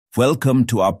Welcome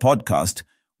to our podcast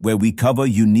where we cover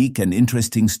unique and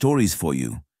interesting stories for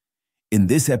you. In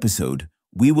this episode,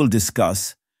 we will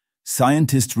discuss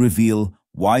scientists reveal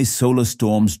why solar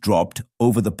storms dropped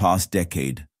over the past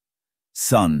decade.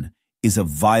 Sun is a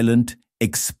violent,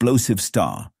 explosive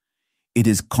star. It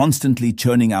is constantly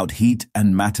churning out heat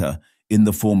and matter in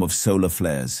the form of solar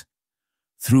flares.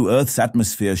 Through Earth's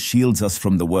atmosphere shields us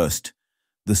from the worst,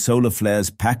 the solar flares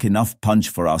pack enough punch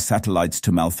for our satellites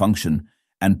to malfunction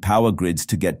and power grids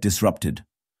to get disrupted.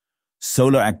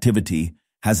 Solar activity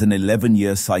has an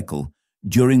 11-year cycle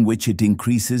during which it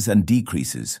increases and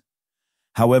decreases.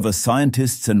 However,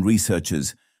 scientists and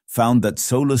researchers found that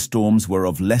solar storms were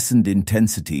of lessened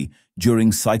intensity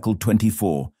during cycle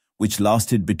 24, which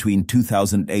lasted between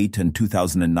 2008 and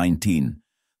 2019.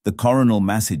 The coronal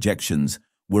mass ejections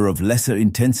were of lesser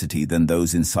intensity than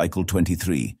those in cycle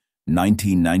 23,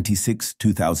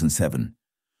 1996-2007.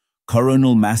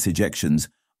 Coronal mass ejections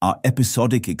are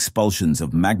episodic expulsions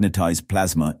of magnetized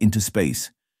plasma into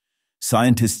space.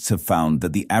 Scientists have found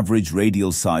that the average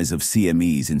radial size of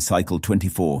CMEs in cycle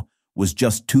 24 was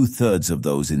just 2/3 of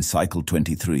those in cycle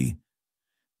 23.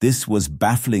 This was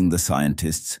baffling the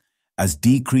scientists, as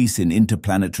decrease in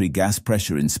interplanetary gas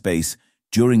pressure in space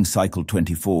during cycle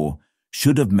 24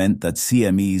 should have meant that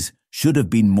CMEs should have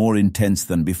been more intense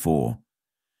than before.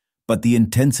 But the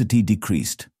intensity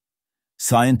decreased.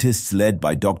 Scientists led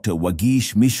by Dr.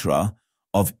 Wageesh Mishra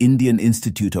of Indian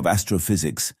Institute of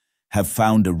Astrophysics have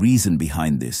found a reason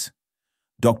behind this.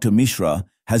 Dr. Mishra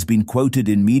has been quoted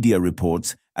in media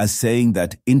reports as saying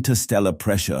that interstellar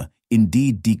pressure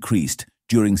indeed decreased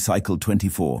during cycle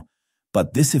 24,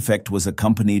 but this effect was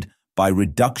accompanied by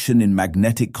reduction in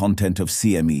magnetic content of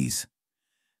CMEs.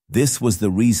 This was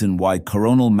the reason why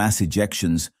coronal mass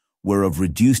ejections were of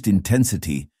reduced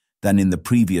intensity than in the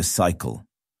previous cycle.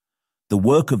 The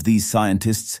work of these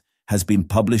scientists has been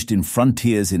published in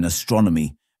Frontiers in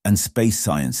Astronomy and Space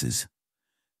Sciences.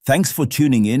 Thanks for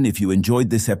tuning in. If you enjoyed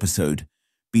this episode,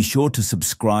 be sure to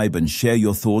subscribe and share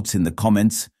your thoughts in the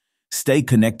comments. Stay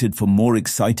connected for more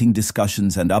exciting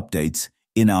discussions and updates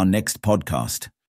in our next podcast.